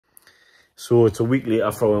So it's a week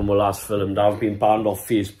later from when we last filmed. I've been banned off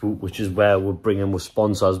Facebook, which is where we're bringing with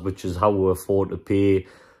sponsors, which is how we afford to pay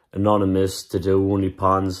Anonymous to do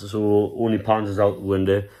OnlyPans. So OnlyPans is out the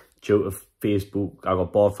window due to Facebook. I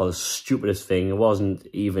got banned for the stupidest thing. It wasn't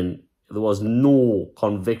even, there was no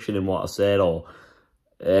conviction in what I said or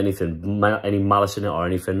anything, any malice in it or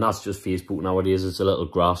anything. That's just Facebook nowadays. It's a little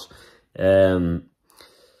grass. The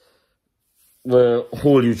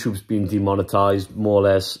whole YouTube's been demonetized, more or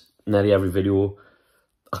less, nearly every video.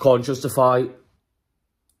 I can't justify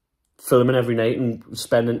filming every night and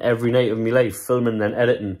spending every night of my life filming and then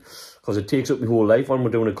editing, because it takes up my whole life and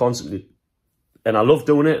we're doing it constantly. And I love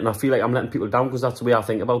doing it, and I feel like I'm letting people down because that's the way I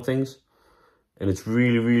think about things. And it's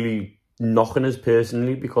really, really knocking us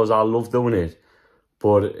personally, because I love doing it.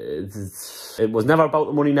 But it was never about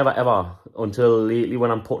the money, never ever, until lately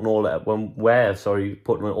when I'm putting all that, putting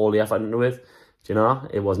all the effort into it. Do you know?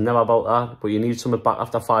 It was never about that. But you need something back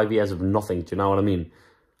after 5 years of nothing. Do you know what I mean?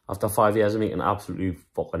 After 5 years of making absolutely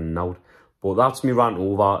fucking out. But that's me rant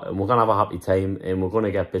over, and we're going to have a happy time, and we're going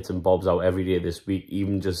to get bits and bobs out every day this week,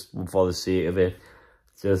 even just for the sake of it,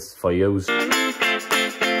 just for you.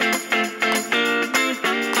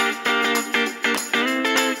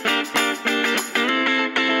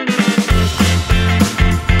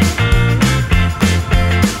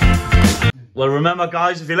 Well, remember,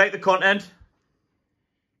 guys, if you like the content,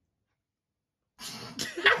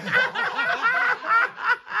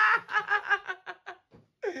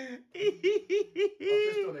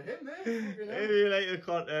 if you like the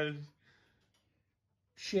content,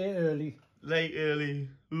 share early, like early,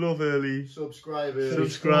 love early, subscribe early,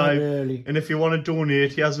 subscribe early. And if you want to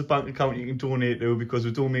donate, here's a bank account you can donate to, because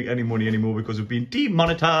we don't make any money anymore because we've been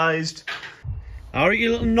demonetized. Alright,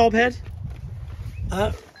 you little knobhead.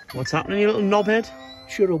 What's happening, you little knobhead?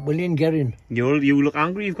 Shut up, William Gerrin. You look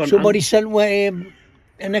angry. You've got somebody sent me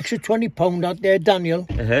an extra £20 out there, Daniel.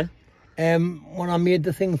 When I made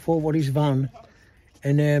the thing for his van,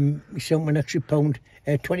 and he sent me an extra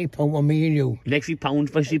 £20 on me and you. An extra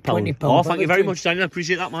pound, £20. £20. Oh, thank you very much, Daniel. I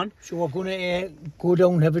appreciate that, man. So we're going to go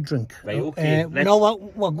down and have a drink. Right, okay.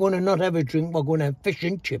 No, we're going to not have a drink. We're going to have fish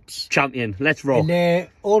and chips. Champion, let's rock. And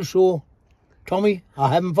also, Tommy,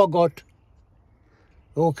 I haven't forgot.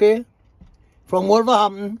 Okay? From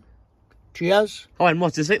Wolverhampton. Cheers. Oh, and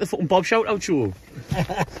what's this, like the fucking Bob shout-out show?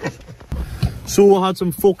 So I had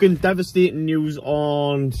some fucking devastating news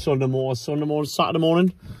on Saturday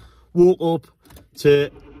morning. Woke up to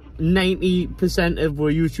 90% of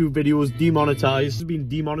our YouTube videos demonetized. It's been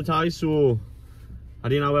demonetized, so I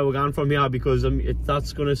don't know where we're going from here, because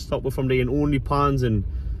that's going to stop us from doing OnlyPans, and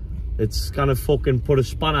it's kind of fucking put a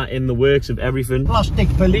spanner in the works of everything. Plastic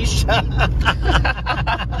police.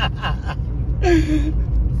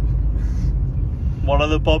 What are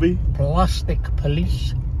the, Bobby? Plastic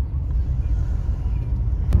police.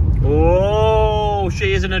 Oh,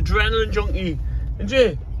 she is an adrenaline junkie, isn't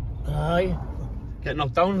she? Aye. Get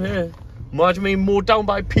knocked down here. Imagine me mowed down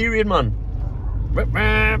by period, man.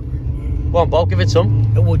 Come on, Bob, give it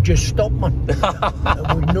some. It would just stop, man.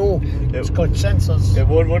 It would know. It's got sensors. It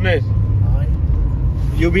would, wouldn't it? Aye.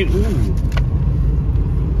 You'll be... Ooh.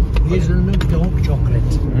 Hazelnut dark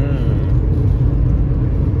chocolate.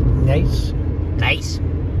 Nice. Nice.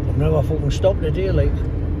 I've never fucking stopped a day, like.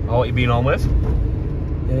 Oh, what you been on with?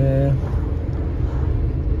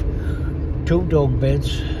 2 dog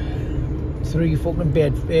beds, 3 fucking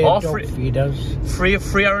dog feeders.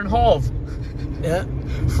 3 hour and half. Yeah.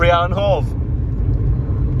 3 hour and half.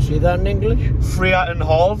 See that in English? 3 hour and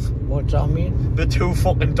half. What's that mean? The 2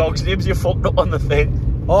 fucking dogs' names you fucked up on the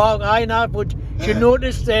thing. Oh, I know, but she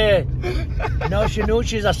noticed there. No, she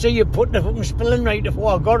noticed. I see you put the fucking spelling right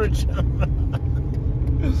before I got it.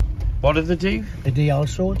 What do they do? They do all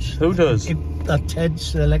sorts. Who does? That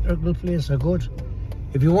Ted's, the electrical place, are good.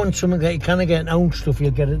 If you want something that you kind of get old stuff,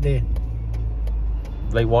 you'll get it there.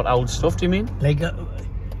 Like what old stuff do you mean? Like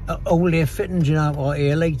old air fittings, you know, or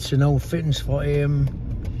air lights and old fittings for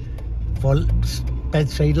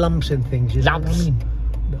bedside lamps and things. You lamps? Know what I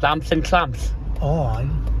mean? Lamps and clamps? Oh, aye.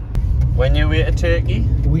 When you eat a turkey?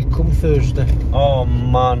 We come Thursday. Oh,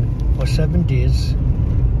 man. For 7 days.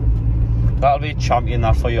 That'll be a champion,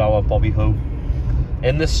 that, for you, our Bobby Who.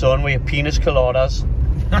 In the sun with your penis coladas.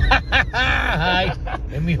 Aye.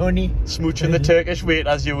 And me honey. Smooching the Turkish weight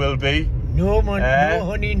as you will be. No money, no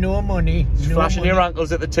honey, no money. No flashing money. Your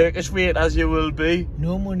ankles at the Turkish weight as you will be.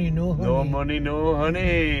 No money, no honey. No money, no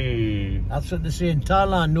honey. That's what they say in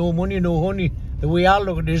Thailand. No money, no honey. The way I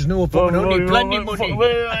look at it is no fucking honey, plenty money.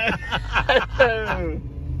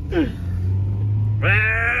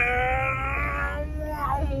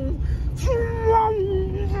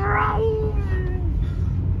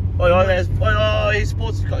 oi, there's... Oi,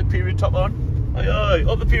 sports has got a period top on. Oi,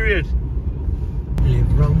 up the period.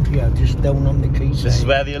 Live round here, just down on the quayside. This is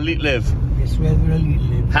where the elite live. This is where the elite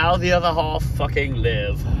live. How the other half fucking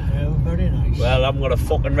live. Oh, very nice. Well, I'm gonna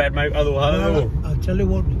fucking red mount otherwise. Well, I'll tell you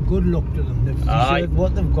what, good luck to them. They've deserved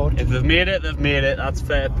what they've got. If they've made it, they've made it. That's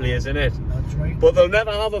fair play, isn't it? That's right. But they'll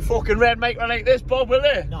never have a fucking red maker like this, Bob, will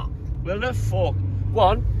they? No. Will they? Fuck. Go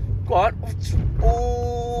on. Go on.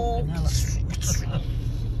 Oh.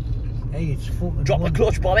 Hey, it's fucking... Drop the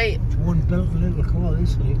clutch, Bobby. It's one built little car,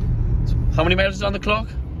 this thing. How many miles is on the clock?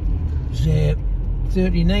 It's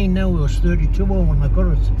 39 now, it was 32 when I got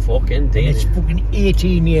it. Fucking damn. It's fucking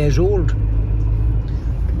 18 years old.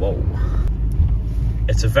 Whoa.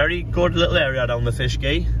 It's a very good little area down the fish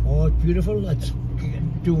gate. Oh, it's beautiful. It's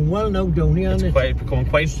doing well now down here, isn't it? It's becoming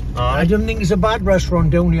quite... I don't think it's a bad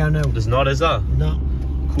restaurant down here now. There's not, is there? No.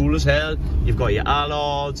 Cool as hell. You've got your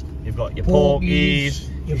allards, you've got your porkies,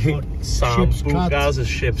 you've got sambucas, a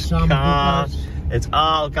ship's cat. sambucas. It's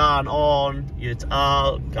all gone on. It's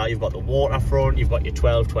all got, you've got the waterfront, you've got your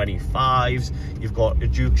 1225s, you've got your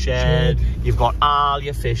Duke shed, you've got all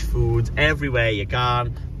your fish foods everywhere you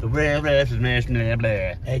can. The real information, blah,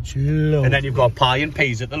 blah. It's low. And then you've got pie and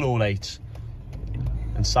peas at the low lights.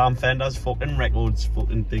 And Sam Fender's fucking records,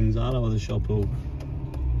 fucking things all over the shop. Oh.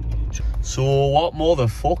 So what more the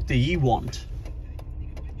fuck do you want?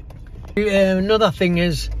 Another thing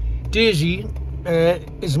is, Daisy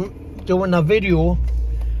is doing a video.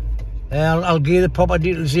 I'll give you the proper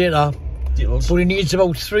details later. Details? But he needs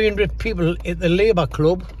about 300 people at the Labour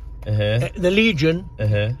Club, the Legion,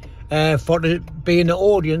 for to be in the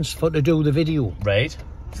audience for to do the video. Right,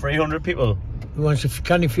 300 people. He wants a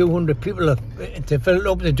few hundred people to fill it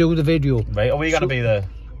up to do the video. Right, are we going to be there?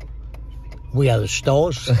 We are the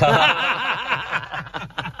stars.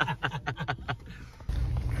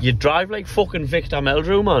 You drive like fucking Victor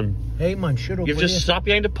Meldrew, man. Hey man, shut up. You've just sat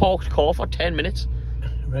behind a parked car for 10 minutes.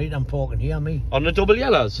 Right, I'm parking here, me. On the double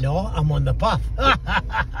yellows? No, I'm on the path.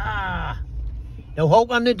 Now, how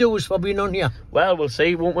can they do this for being on here? Well, we'll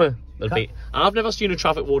see, won't we? I've never seen a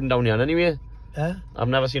traffic warden down here anyway. I've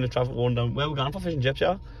never seen a traffic warden down... Where are we going for fish and chips,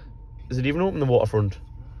 yeah? Is it even open the waterfront?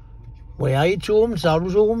 Where are you home?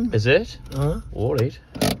 Sal's home. Is it? Alright.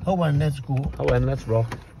 Oh, and let's go. Oh, and let's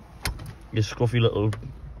rock. You scruffy little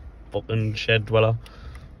fucking shed dweller.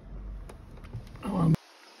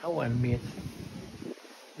 Oh, and mate.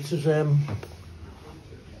 This is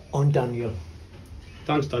on Daniel.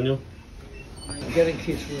 Thanks, Daniel. Get in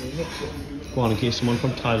case we mix it. Go on, in case someone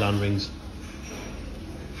from Thailand rings.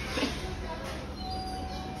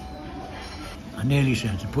 I nearly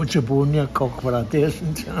said to put your bone in your cock, but I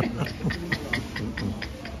didn't.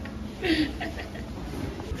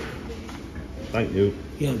 Thank you.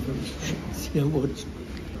 Yeah,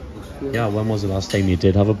 yeah, when was the last time you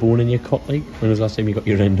did have a bone in your cock, like? When was the last time you got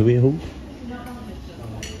your end away home?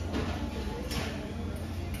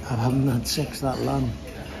 I haven't had sex that long.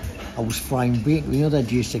 I was frying bacon, you know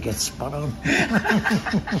that used to get spat on.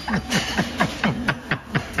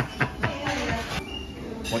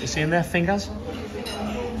 What you seeing there, fingers?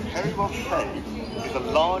 Hairy Bob's Cave is a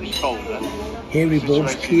large boulder. Hairy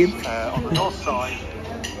Bob's Cave. On the north side,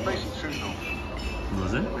 facing true north.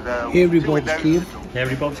 Was it? Hairy Bob's Cave.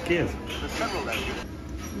 Hairy Bob's Cave. There's several layers.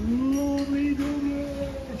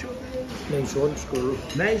 Nice one, squirrel.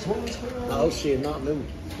 Nice one, squirrel. I'll say that now.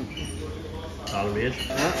 All rage.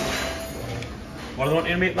 What do they want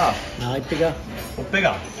you to make that? Aye, bigger. Oh,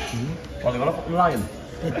 bigger? Well, they got a fucking lion.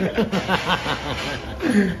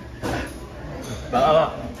 Better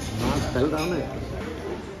that. That's built on it.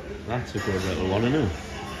 That's a good little one, isn't it?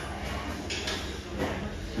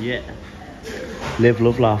 Yeah. Live,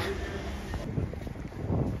 love, laugh.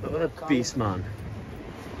 Look at that beast, man.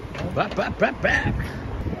 Back.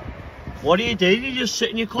 What do? You just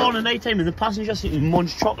sit in your car at night time and the passenger seat and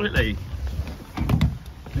munch chocolate, like?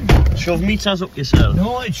 Shove meters up yourself.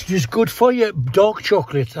 No, it's just good for you. Dark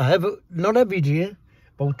chocolate. I have it, not every day,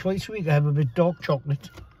 about twice a week I have a bit dark chocolate.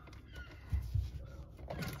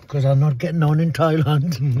 Because I'm not getting on in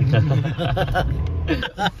Thailand.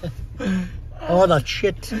 Oh, that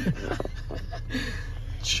shit.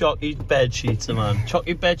 Chalky bed sheets, man.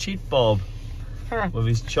 Chalky bed sheet Bob. With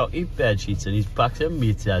his chalky bed sheets and his back to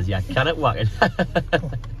meters. Yeah, can it whack it?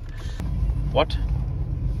 What?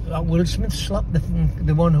 Will Smith slapped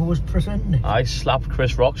the one who was presenting it. I slapped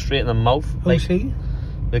Chris Rock straight in the mouth. Who's he?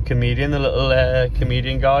 The comedian, the little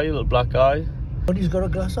comedian guy, little black guy. But he's got a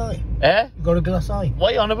glass eye. Eh? He's got a glass eye.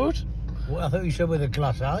 What are you on about? Well, I thought you said with a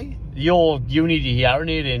glass eye. You need to hear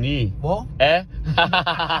it, in ye. What? Eh?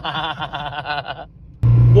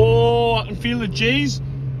 Whoa, I can feel the G's.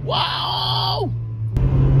 Wow!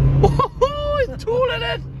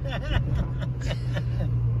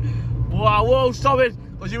 Whoa, whoa, stop it!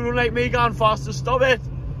 Because you don't like me going faster. Stop it!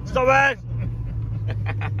 Stop it!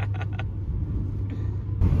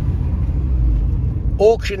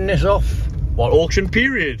 Auction this off. What auction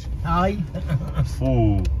period? Aye.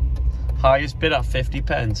 Ooh. Highest bid at 50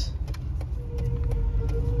 pence.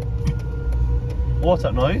 What's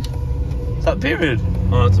that noise? Is that the period?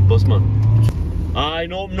 Oh, that's a bus, man. I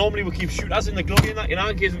know. Normally we keep shooting us in the glove and that, you know,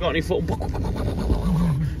 in case we've got any foot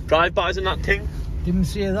drive-bys and that thing. Didn't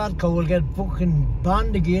say that, cause we'll get fucking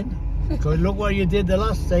banned again. Cause look what you did the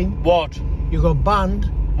last time. What? You got banned.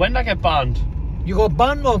 When did I get banned? You got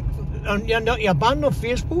banned on, you're banned on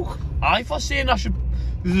Facebook. I for saying I should.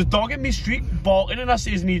 There's a dog in my street barking and I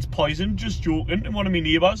says needs poison, just joking, in one of my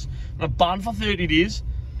neighbours. And I'm banned for 30 days.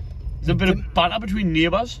 There's a bit of banter between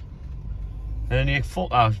neighbours. And then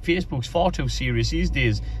Facebook's far too serious these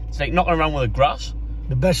days. It's like knocking around with the grass.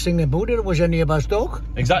 The best thing about it was your neighbour's dog.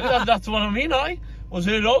 Exactly, that's what I mean, was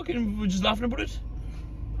her dog and we were just laughing about it.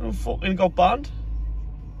 And fucking got banned.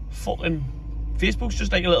 Fucking Facebook's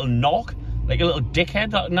just like a little knock, like a little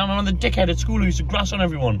dickhead. Now I'm the dickhead at school who used to grass on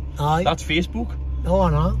everyone. Aye. That's Facebook. Oh,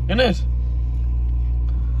 I know. Isn't it?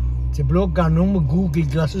 It's a bloke gone on with googly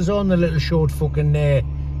glasses on, the little short fucking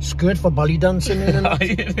skirt for belly dancing in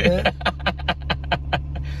and yeah.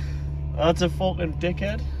 That's a fucking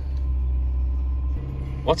dickhead.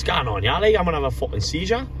 What's going on, yeah? I'm gonna have a fucking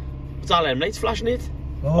seizure. What's all them lights flashing it?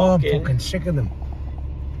 Oh, I'm fucking sick of them.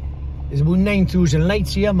 There's about 9,000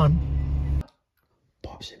 lights here, man.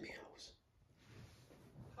 Bob's in my house.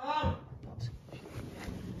 Oh. Bob's.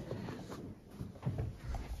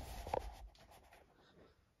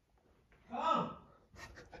 Oh.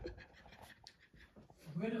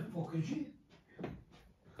 Where the fuck is she?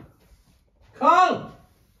 Carl!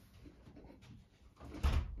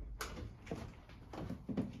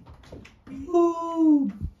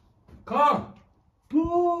 Boob! Carl!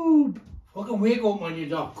 Boob! Fucking wake up when you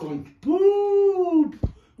dog cunt. Boob!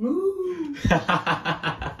 Boob!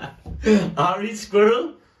 Alright,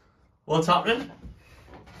 squirrel. What's happening?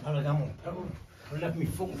 I'm on pedal. I left me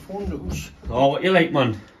fucking phone loose. Oh, what you like,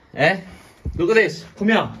 man? Eh? Look at this. Come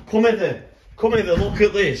here. Come here. Come here. Look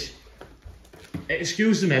at this.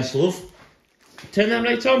 Excuse the mess, love. Turn them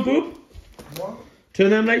lights on, Boob. What? Turn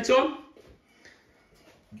them lights on.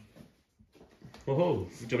 Oh,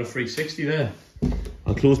 you've done a 360 there.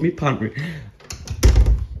 I'll close me pantry.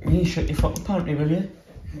 You shut your fucking pantry, will you?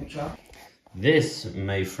 What's that? This,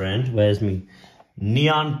 my friend, where's me?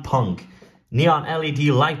 Neon Punk. Neon LED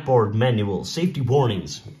light board manual. Safety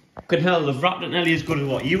warnings. Fucking hell, they've wrapped it nearly as good as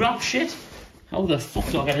what you wrap shit. How the fuck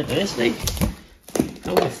do I get into this, like?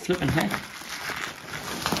 How the flipping heck?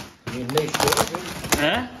 You need to.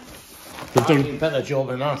 Eh? They've done a better job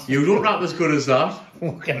than us. You don't rap as good as that.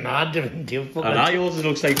 Fucking hard doing it. And I yours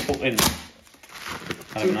looks like fucking.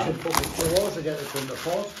 I don't know.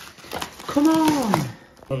 Come on.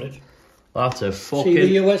 That's a fucking. See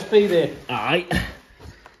the USB there? Aye.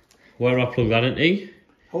 Where do I plug that into?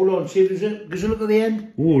 Hold on, see, does it look at the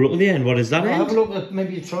end? Oh, look at the end. What is that? Have a look at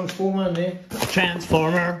maybe a transformer in there.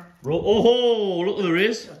 Transformer. Oh, look at the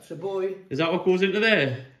race. That's a boy. Is that what goes into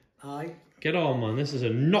there? Aye. Get on, man. This is a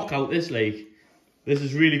knockout, this, like. This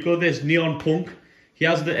is really good. This Neon Punk. He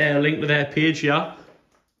has the link to their page here.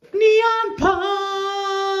 Neon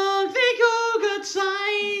Punk, they go good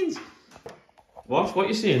signs. What? What are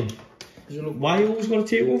you saying? Why you always got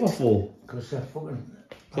to take over for? Because they're fucking...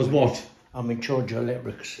 Because what? I'm in charge of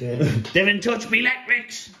electrics. Yeah. They're in touch with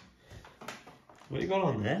electrics. What you got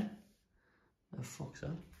on there? The fuck's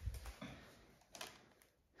that?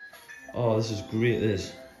 Oh, this is great,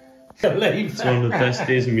 this. It's one of the best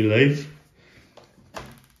days of my life.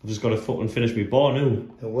 I've just got to fucking finish my bar now.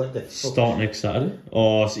 What the fuck? Start next Saturday.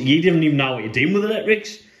 Oh, so you didn't even know what you're doing with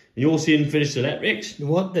electrics. You're saying finish the electrics.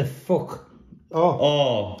 What the fuck? Oh.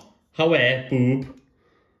 Oh, how are, boob?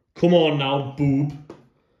 Come on now, boob.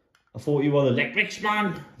 I thought you were the electrics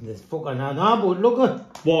man. This fucking hand. Ah, but look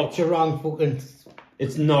at. What? It's a wrong fucking.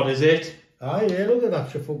 It's not, is it? Ah, yeah, look at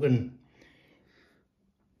that. Your fucking.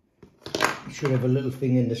 You should have a little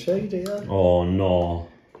thing in the side here. Oh, no.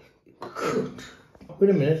 Wait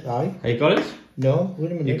a minute, aye. You got it? No,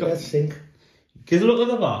 wait a minute, let's think. Give a look at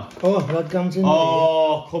the back. Oh, that guns in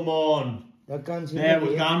Oh, come on. That guns in there. There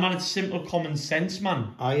we go, man. It's simple common sense,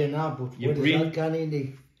 man. Aye, know, but where does that gun in there?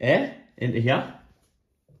 Eh? Into here?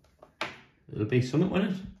 It'll be something,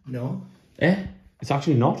 won't it? No. Eh? It's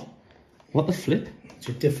actually not. What the flip? It's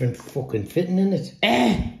a different fucking fitting in it.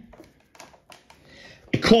 Eh?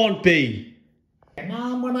 It can't be.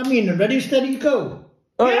 Nah, what I mean, ready, steady, go.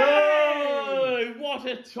 Hey! What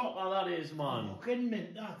a chopper that is, man. Fucking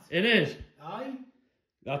mint, that. It is. Aye.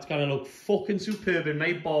 That's going to look fucking superb in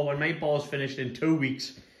my bar when my bar's finished in 2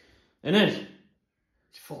 weeks. Isn't it?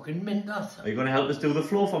 It's fucking mint, that. Are you going to help us do the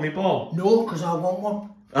floor for me bar? No, because I want one.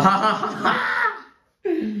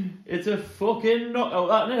 It's a fucking knockout,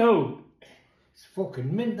 that, isn't it, ho? It's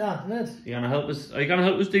fucking mint, that, isn't it? You gonna help us? Are you gonna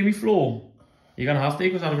help us do me floor? You're gonna have to,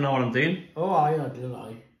 because I don't know what I'm doing. Oh, I do,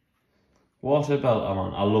 I. What a belter,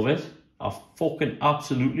 man! I love it. I fucking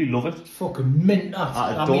absolutely love it. It's fucking mint, that.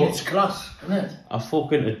 I mean, it's class, isn't it? I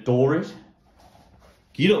fucking adore it.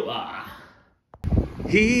 Get up there.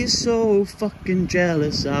 He's so fucking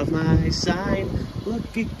jealous of my sign.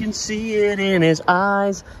 Look, you can see it in his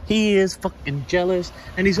eyes. He is fucking jealous,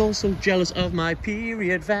 and he's also jealous of my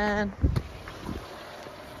period van.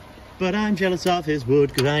 But I'm jealous of his wood,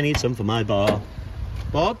 because I need some for my bar.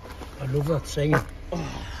 Bob? I love that singing.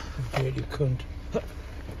 Oh, you dirty cunt.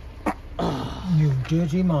 You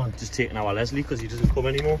dirty man. Just taking our Leslie, because he doesn't come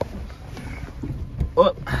anymore.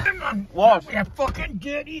 What? What? You fucking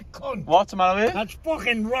dirty cunt. What's the matter with it? That's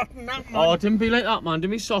fucking rotten, that, man. Oh, don't be like that, man.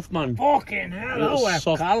 Don't be soft, man. Fucking hell,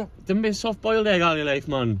 oh, Cal. Don't be a soft-boiled egg all your life,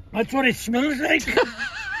 man. That's what it smells like.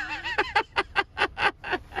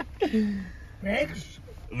 Eggs?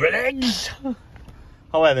 Eggs!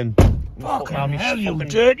 However then. Fucking hell, you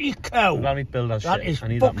dirty cow. Let me build that shit. That is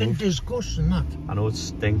fucking disgusting, that. I know it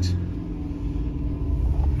stinks.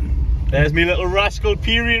 There's me little rascal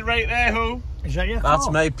period right there, ho. Is that your car? That's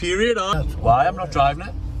my period, huh? Why? I'm not driving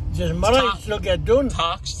it. It doesn't matter, you still get done.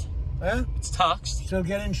 Taxed. Eh? It's taxed. Still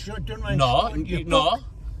getting shut done when No,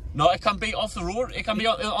 it can be off the road. It can be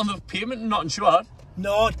on the pavement and not insured.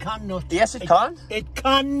 No, it cannot. Yes, it can. It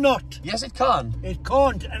cannot. Yes, it can. It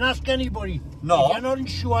can't. And ask anybody. No. If you're not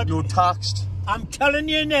insured. You're taxed. I'm telling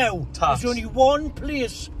you now. Taxed. There's only one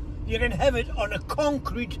place you can have it on a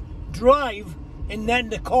concrete drive, and then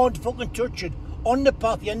they can't fucking touch it. On the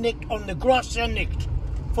path, you're nicked. On the grass, you're nicked.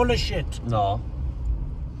 Full of shit. No.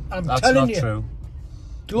 That's telling you. That's not true.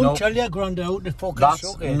 Don't tell your granddad out the fucking That's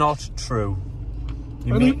suck not true.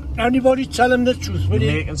 Anybody tell him the truth, will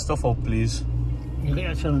You're you? making stuff up, please. You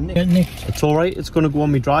gotta tell him nicked. It's alright, it's going to go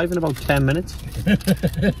on me drive in about 10 minutes.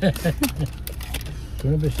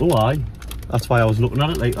 Oh, aye. That's why I was looking at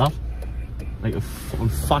it like that. Like a fucking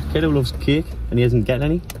fat kid who loves cake and he isn't getting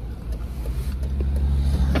any.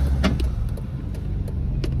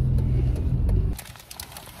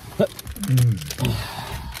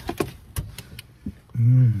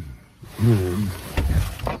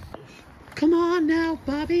 Come on now,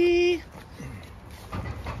 Bobby.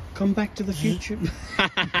 Come back to the future.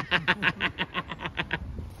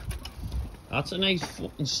 That's a nice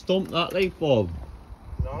fucking stump, that, like, Bob.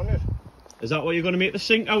 Is that what you're going to make the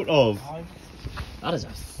sink out of? That is a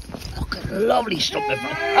fucking lovely stump. What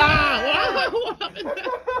happened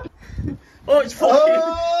there? Oh, it's fucking...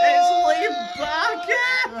 It's Liam back,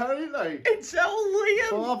 yeah! Very late. It's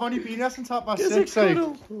Liam! Oh, I've only been there since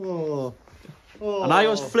 6:30. Oh. And I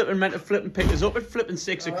was meant to flip and pick us up at flipping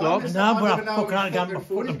 6 o'clock. No, but I fucking had to get my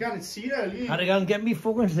fucking... Had to go and get me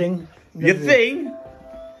fucking thing. Your thing?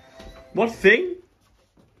 What thing?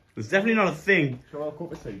 There's definitely not a thing. Shall I have a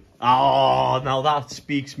cup of tea? Oh, now that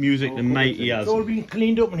speaks music to my ears. It's all been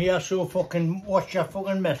cleaned up in here, so fucking watch your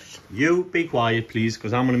fucking mess. You be quiet, please,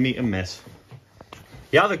 because I'm going to make a mess.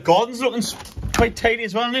 Yeah, the garden's looking quite tidy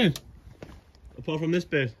as well now. Apart from this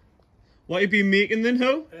bit. What have you been making then,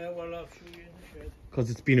 ho? Well, I'll show you in the shed. Because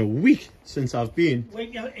it's been a week since I've been.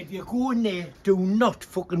 Wait, if you go in there, do not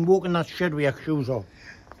fucking walk in that shed with your shoes on.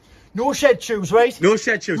 No shed shoes, right? No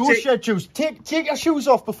shed shoes. No shed shoes. Take your shoes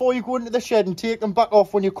off before you go into the shed and take them back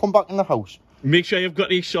off when you come back in the house. Make sure you've got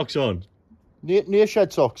these socks on. Near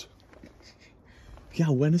shed socks. Yeah,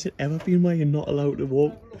 when has it ever been where you're not allowed to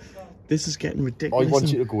walk? This is getting ridiculous. I want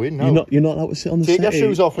you to go in now. You're not allowed to sit on the Take settee. your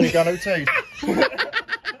shoes off when you go outside.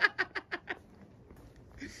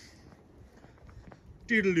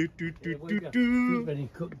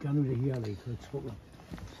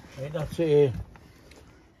 Right, that's it.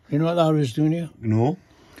 You know what that is, don't you? No.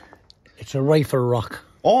 It's a rifle rock.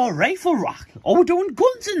 Oh, rifle rack. Oh, we're doing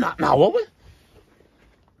guns in that now, are we?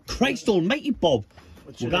 Christ almighty, Bob.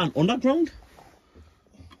 We're going underground?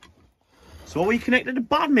 So are we connected to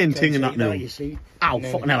badminton and that now? You see. Ow,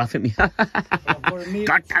 fucking hell, I hit me.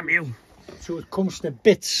 God damn you. So it comes to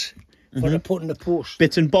bits for the put in the post.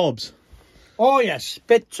 Bits and bobs. Oh yes,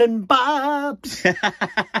 bits and bobs.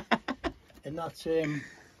 And that's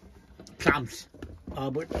Clamps.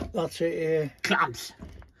 but that's a Clamps.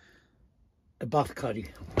 bath caddy.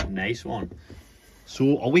 Nice one.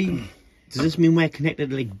 So are we... Does this mean we're connected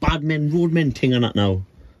to like badmen, roadmen thing and that now?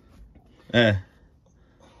 I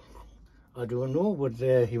don't know, but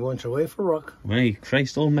he wants a rifle rock. Right,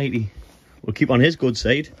 Christ almighty. We'll keep on his good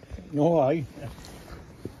side. No, aye.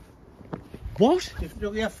 What? Just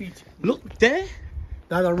look at your feet. Look there.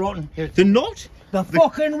 They're rotten. They're not. They're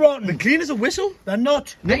fucking rotten. They're clean as a whistle. They're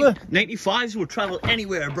not. Look at- 95s will travel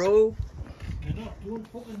anywhere, bro. They're not. Don't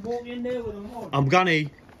fucking walk in there with them on. I'm gonna.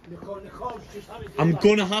 I'm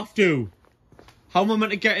gonna have to. How am I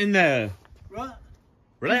meant to get in there? Right.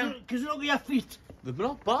 Right? Because look at your feet. They're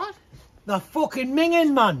not bad. They're fucking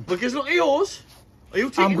minging, man. Because look at yours. Are you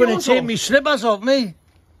taking I'm going to yours take off? me slippers off me.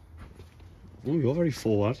 Oh, you're very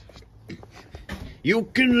forward. You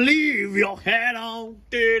can leave your head on.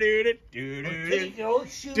 Take your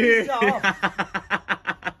shoes off.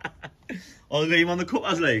 I'll leave on the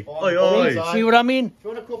cuppers, like. Oh, Oi, boys, oi. aye. See what I mean? Do you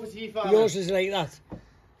want a cup of tea, Father? Yours is like that.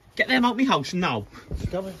 Get them out my house now.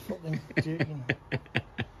 Stop it fucking taking.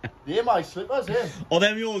 They're my slippers, eh? Or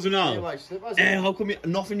them yours or They're now? my slippers, eh? How come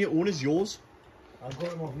nothing you own is yours? I've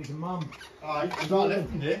got them off with your mum. Aye, there's not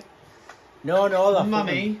left in there. No, they're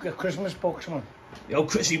Mummy. fucking Christmas box, man. Yo,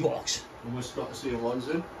 Chrissy box. Almost got the same ones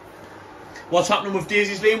in. What's happening with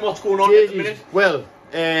Daisy's Lane? What's going on at the minute? Well,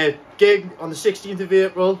 gig on the 16th of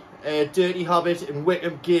April, Dirty Habit in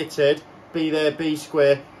Wickham, Gateshead. Be there, be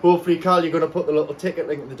square. Hopefully, Carl, you're going to put the little ticket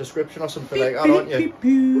link in the description or something like that, aren't you?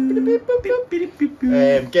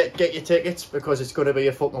 Get your tickets because it's going to be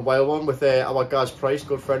a fucking wild one with our Gaz Price,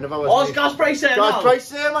 good friend of ours. Oh, it's Gas Price there Gaz now. Price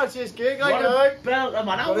there, man. It's his gig, like What that. a belter,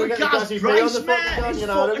 man. Gotta Our get the Gas Gazzy P on Price, the man. fucking It's you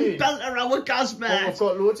know what I fucking mean? belter, our Gas, man. We've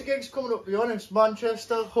got loads of gigs coming up, to be honest.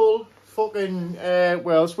 Manchester, Hull, fucking,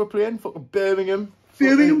 where else we're playing? Fucking Birmingham.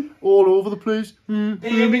 Birmingham. Fucking all over the place.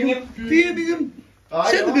 Birmingham.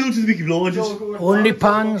 Send the bill to the Mickey Blowers. Only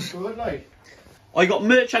pans. Good, like. I got You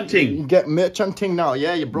merchanting. can get merchanting now,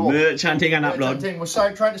 yeah, you broke. Merchanting and that blood. Merchanting.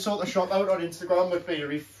 We're trying to sort the shop out on Instagram with be a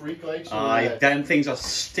real freak, like. So, Aye, them things are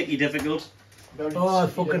sticky difficult. very Oh,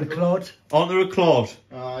 sticky fucking difficult. clod. Aren't there a cloud?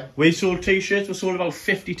 Aye. We sold t-shirts. We sold about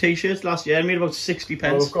 50 t-shirts last year. Made about 60 Well,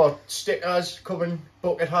 pence. we've got stickers coming,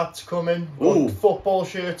 bucket hats coming, we've Ooh. got football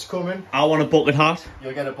shirts coming. I want a bucket hat.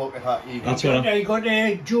 You'll get a bucket hat. You That's can. what I... You got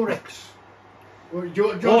Durex.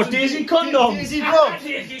 Oh, Daisy condoms. Daisy gloves.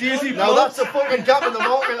 Daisy Now blows. that's a fucking gap in the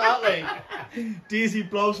market, that like. Daisy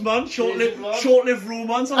blows, man. Daisy blows. Short-lived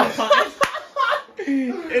romance on the packet.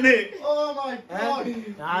 Innit? Oh my god.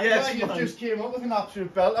 Yes, You man. just came up with an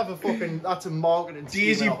absolute belt of a fucking, that's a marketing scheme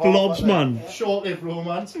Daisy and a half, blobs, that, man. like. Short-lived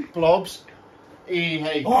romance. Blobs.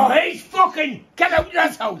 Hey. Oh, he's fucking. Get out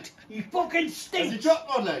that out. He fucking Has he stinks. dropped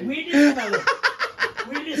one now? We didn't smell it.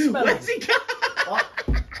 We didn't smell Where's it. he gone?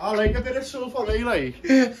 I like a bit of sulphur, like.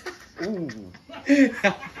 Ooh.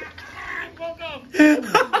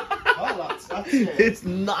 Oh, that's it. It's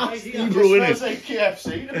nasty, It bro, just smells innit? like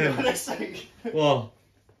KFC, to be honest. Like. What?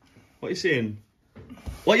 What are you saying?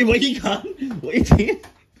 What you can? What you doing?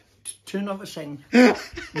 Turn off a second. No,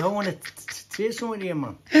 I want to say something here,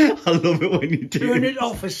 man. I love it when you do. Turn it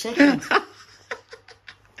off a second.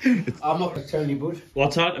 I'm not going to tell you, bud.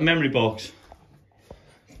 What's that? A memory box.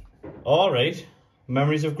 All right.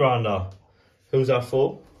 Memories of Granda. Who's that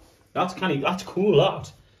for? That's cool.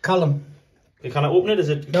 That. Callum. Can I open it? Is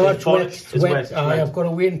it? No, is it's it wet. It's It's wet. wet. It's Aye, wet. I've got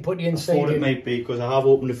to wait and put the I inside thought it in. might be because I have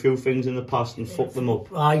opened a few things in the past and fucked them up.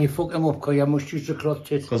 Ah, you fuck them up because you must use the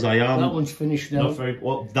clutch it. Because I am. That one's finished now. Not very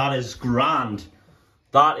well. That is grand.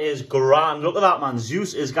 That is grand. Look at that, man.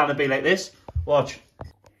 Zeus is gonna be like this. Watch.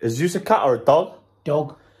 Is Zeus a cat or a dog?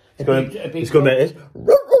 Dog. It's gonna be like this.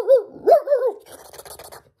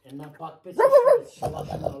 And that back bit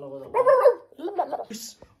slapping all over the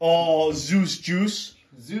Oh, Zeus juice.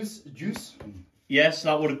 Zeus juice. Yes,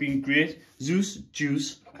 that would have been great. Zeus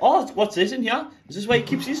juice. Oh, what's this in here? Is this where he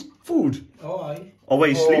keeps his food? Oh, aye. Or where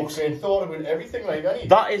he sleeps? Okay, thought about everything like that.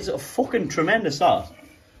 That is fucking tremendous, that.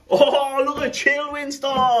 Oh, look at Chill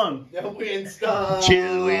Winston. The Winston.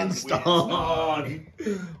 Chill Winston.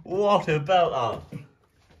 What about that?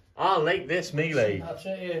 I like this, melee. That's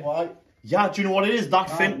it, yeah. Why? Yeah, do you know what it is? That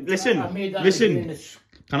fin. Listen, I made that listen. again, it's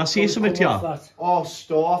Can I say something to come off you? that. Oh,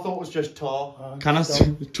 Star. I thought it was just Tar. Can I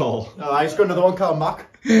say tall? He's got another one called Mac.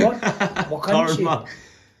 What? What can you say? Torma.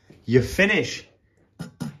 Your finish.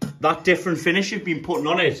 That different finish you've been putting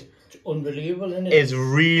on it It's unbelievable, isn't it? is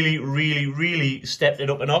really, really, really stepped it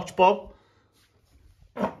up a notch, Bob.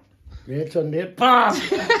 Right on there. Bam!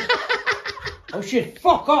 Oh shit,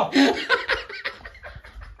 fuck off!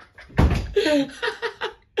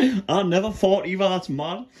 I never thought either, that's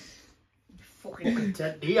mad. Fucking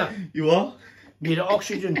content here. You are? Need an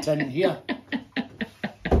oxygen tent here.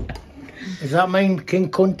 Is that mine, King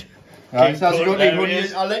Cunt? Right, so King got Cunt, your honey there in. he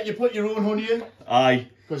is. I'll let you put your own honey in. Aye.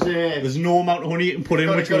 Because There's no amount of honey you can put in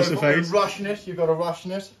which will suffice. ration it. You've got to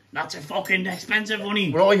ration it. That's a fucking expensive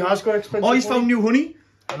honey. Well, he has got expensive Oh, he's honey. found new honey?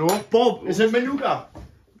 I know. Bob, Is it Manuka?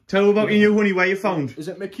 tell me about your new honey, where you found. Is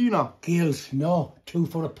it Makina? Gills, no. 2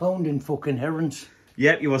 for a pound in fucking herons.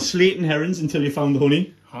 Yep, you were slating herons until you found the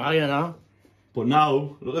honey. I know. But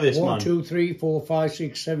now, look at this, 1, man. 2, 3, 4, 5,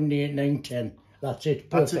 6, 7, 8, 9, 10. That's it.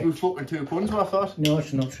 That's it Perfect. with fucking £2 worth of. No,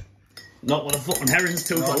 it's not. Not with a fucking herons,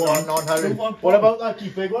 2 for No, 1. non-herring. What about that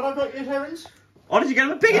big one I got you, herons? Oh, did you get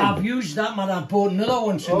him a big one? I've used that, man. I've bought another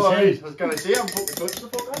one since Oh, then. right. I was going to say, I'm fucking touched the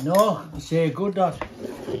fucker. No, say good that.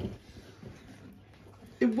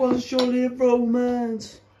 It was surely a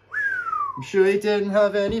romance. I'm sure you didn't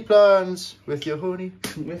have any plans with your honey.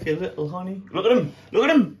 With your little honey. Look at him. Look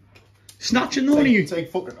at him. Snatching the honey. It's like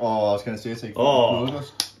fucking... Oh, I was going to say it's like fucking... Oh.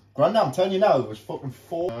 Grandad, I'm telling you now, it was fucking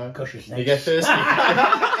 4. Gosh, it's You nice. get thirsty.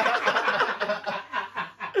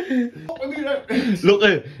 Look,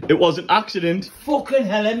 it was an accident. Fucking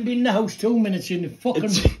hell, I haven't been in the house 2 minutes in the fucking...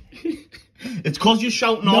 It's because you're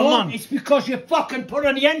shouting No, on, man. it's because you fucking put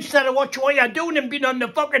on the instead of watch what you're doing and been on the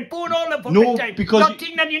fucking phone all the fucking No, time. because Not you-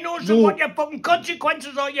 thinking that you know No. what your fucking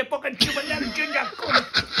consequences are, you fucking stupid little ginger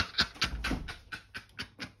cunt.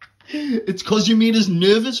 It's because you made us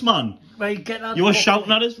nervous, man. Right, get that. You were fucking-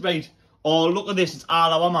 shouting at us, right? Oh, look at this. It's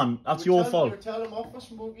all our, man. That's your fault.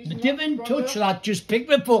 The didn't touch that, just pick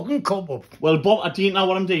the fucking cup up. Well, Bob, I didn't know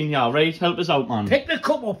what I'm doing here, right? Help us out, man. Pick the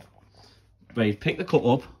cup up. Right, pick the cup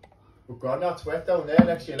up. Well, Grandad's wet down there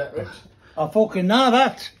next to your electrics. I fucking know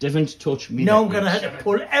that. Different touch me. Now I'm gonna have to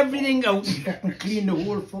pull everything out and fucking clean the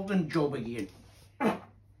whole fucking job again.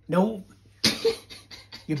 No.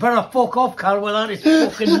 You better fuck off, Carl, with that. It's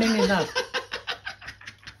fucking minging that.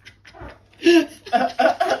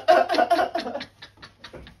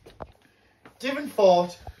 Didn't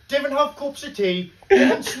fart, didn't have cups of tea,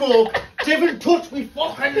 didn't smoke, didn't touch me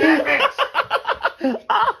fucking electrics.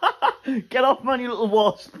 Get off, man, you little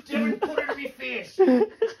wasp. Didn't put it in my face.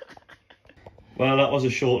 Well, that was a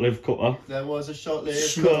short-lived cuppa. There was a short-lived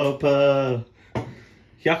Cuppa.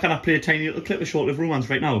 Yeah, can I play a tiny little clip of short-lived romance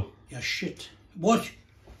right now? Yeah, shit. What?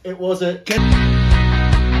 It was a...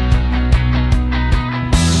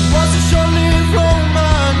 Was a short-lived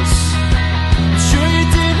romance. I'm sure you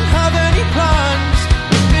didn't have any plans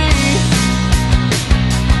with me.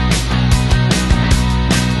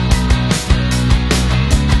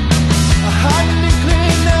 I had an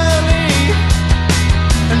inkling early.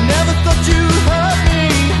 I never thought you hurt me,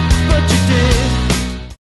 but you did.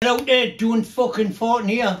 Get out there doing fucking farting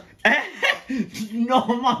here. No,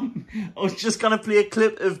 man. I was just going to play a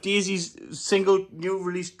clip of Daisy's single new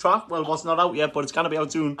release track. Well, it's not out yet, but it's going to be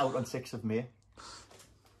out soon. Out on 6th of May.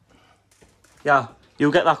 Yeah,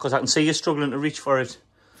 you get that because I can see you struggling to reach for it.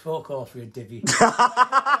 Fuck off, you divvy.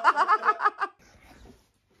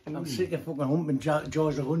 I'm sick of fucking humping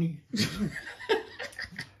jars of honey.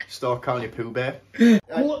 Start calling you Pooh Bear.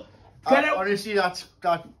 What? Get out. Honestly,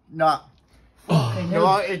 nah.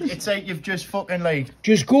 No, it's like you've just fucking like...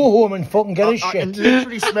 Just go home and fucking get his I can shit.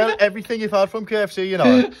 literally smell everything you've had from KFC, you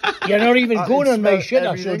know. You're not even I going can on my smell shit,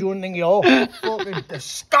 everything. so don't think you're Fucking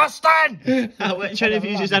disgusting! Which one of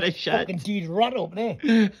you just had a shot? fucking teeth right up there.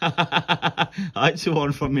 I took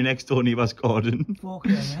one from my next door neighbour's garden.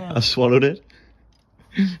 Fucking hell. I swallowed it.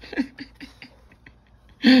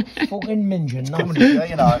 Fucking minging. Coming Nothing. here,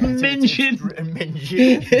 you know. Minging.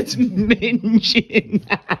 Minging. It's minging.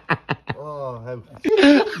 Oh, how...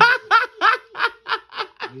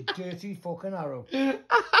 You dirty fucking arrow.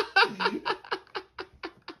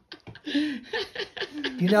 You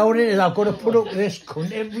know what it is? I've got to put up with this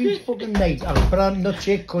cunt every fucking night. But I'm not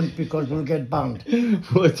say cunt because we'll get banned.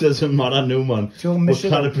 Well, it doesn't matter, no, man. So What miss it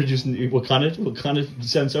kind up. of producing? What kind of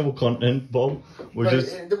censor? What content, Bob? We're But,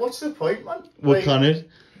 just. what's the point, man? What Like, kind of?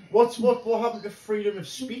 what happened to freedom of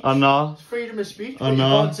speech? I know. Freedom of speech. I You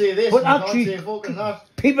know. can't say this, But you actually- can't say fucking that.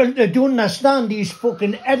 People that don't understand these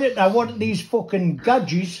fucking editor want these fucking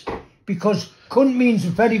gadgets because cunt means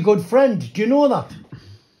very good friend. Do you know that?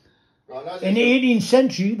 Right, that's In the 18th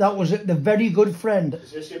century, that was the very good friend.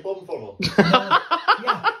 Is this your bum funnel? Yeah,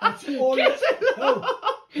 that's all. That's all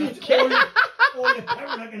the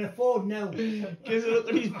parent I can afford now. Give a look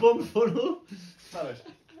at his bum funnel. Smell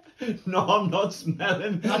it. No, I'm not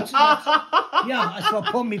smelling. That's yeah, that's why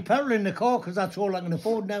I put my petrol in the car because that's all I can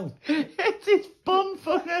afford now. It's his bum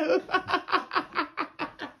funnel.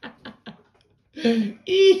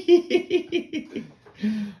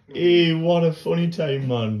 Hey, what a funny time,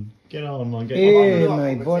 man. Get on, man. Get on. Hey, I'm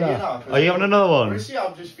my not brother. saying that, 'cause Are you having another one? Honestly,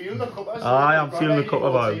 I'm just feeling the cup. Aye, I'm feeling the cup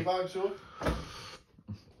about.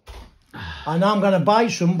 And I'm going to buy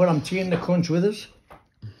some, but I'm taking the cunts with us.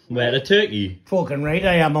 Where, the turkey? Fucking right,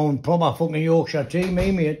 I am on proper fucking Yorkshire tea,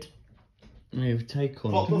 me mate. Move, take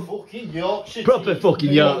Proper fucking Yorkshire Proper tea.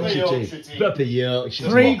 fucking Yorkshire Yorkshire tea. Proper Yorkshire tea.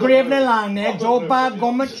 3 gravely line eggs, all bad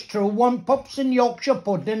gummits true, 1 pups in Yorkshire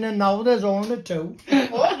pudding, and now there's only 2.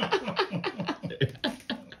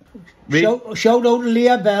 Shout out to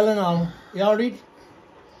Leah Bell and all. You all right?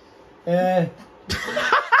 I'm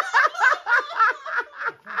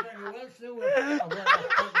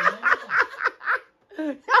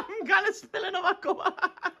kind of spilling on my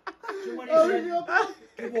cup.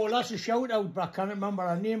 Give Wallace a shout out, but I can't remember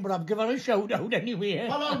her name, but I've given her a shout out anyway.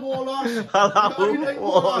 Hello, Wallace. Hello,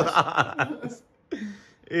 Wallace.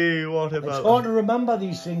 Hey, what It's about hard to remember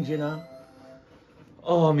these things, you know.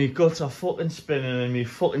 Oh, my guts are fucking spinning and my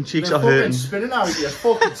fucking cheeks They're are fucking hurting. spinning out here.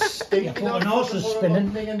 Fucking stinking. Your fucking arse is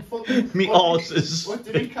spinning. Me arse is What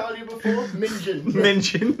did he call you before? Mingin.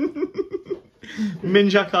 Minchin.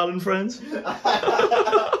 Minja Carlin friends.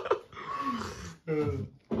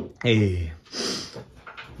 Hey.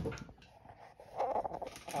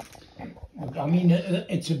 I mean,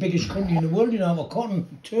 it's the biggest country in the world, you know, for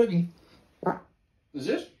cotton, Turkey. Is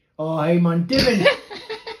it? Oh, hey man, Dylan.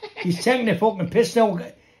 He's taking the fucking piss now.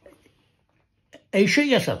 Hey, shit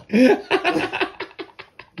yourself. He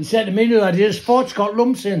said to me the other day, sports got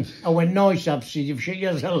lumps in. I went, no, you've shit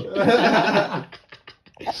yourself.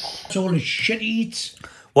 It's all the shit he eats.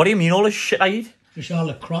 What do you mean all the shit I eat? It's all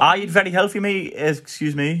the crap. I eat very healthy, mate.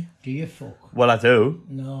 Excuse me. Do you fuck? Well, I do.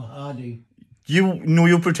 No, I do.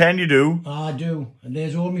 You pretend you do. I do. And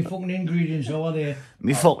there's all my fucking ingredients over there.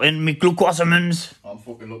 Me glucosamines. I'm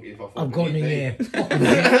fucking lucky if I fucking I've got eat any me.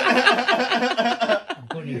 I've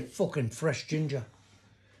got any fucking fresh ginger.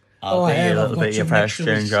 I'll I give you have. a I've little got bit of your some fresh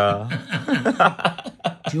next to us. ginger.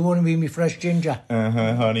 Do you want to be me fresh ginger?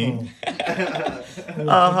 Honey.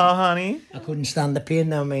 Honey. I couldn't stand the pain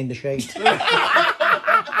now, in the shade.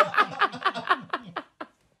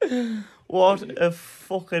 What a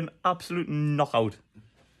fucking absolute knockout.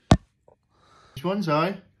 Which one's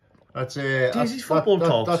I? That's Daisy's football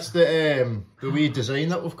tops. That's the weird design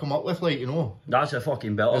that we've come up with, like, you know. That's a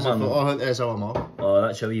fucking better, There's man. there's our mark. Oh,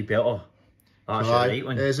 that's a wee better. That's a right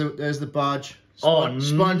one. There's the badge. Oh,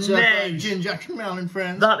 Sponsored by nice. Ginger Melon and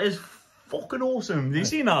Friends. That is fucking awesome. Have you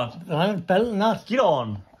seen that? I'm belting that. Get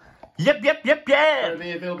on. Yep. It'll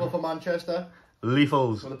be available for Manchester.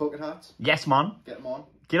 Lethals. For the bucket hats. Yes, man. Get them on.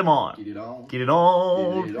 Get them on. Get it on. Get it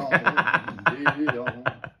on. Get it on. Get it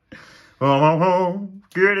on.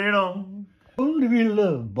 Get it on. To be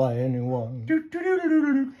loved by anyone.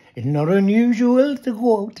 It's not unusual to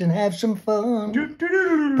go out and have some fun.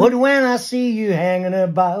 But when I see you hanging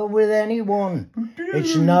about with anyone,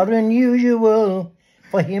 it's not unusual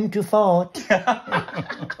for him to fart.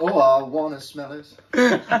 Oh, I want to smell it.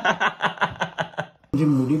 You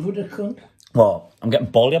moody with a cunt. Well, I'm getting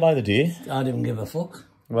bollier by the day. I didn't give a fuck.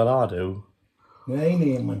 Well, I do. Hey,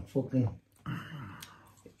 man, fucking.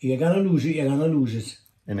 You're gonna lose it, you're gonna lose it.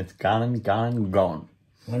 And it's gone and gone and gone.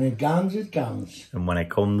 When it guns, it guns. And when it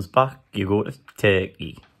comes back, you go to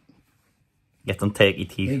Turkey. Get some turkey You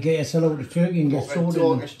teeth. get yourself out of Turkey and get soda in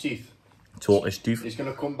them. Turkish teeth. Turkish teeth. He's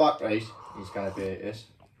going to come back, right? He's going to be this.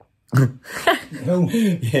 Who?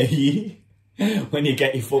 Yeah, when you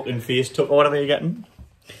get your fucking face took or whatever you're getting.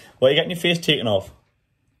 What are you getting your face taken off?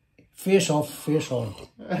 Face off, face on.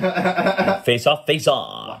 Face off, face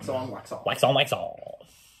on. Wax on, wax off. Wax on, wax off.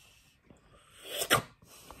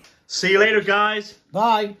 See you later, guys.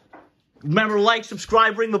 Bye. Remember to like,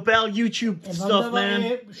 subscribe, ring the bell, YouTube If stuff, I've man.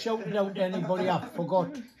 never shouted out to anybody, I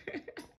forgot.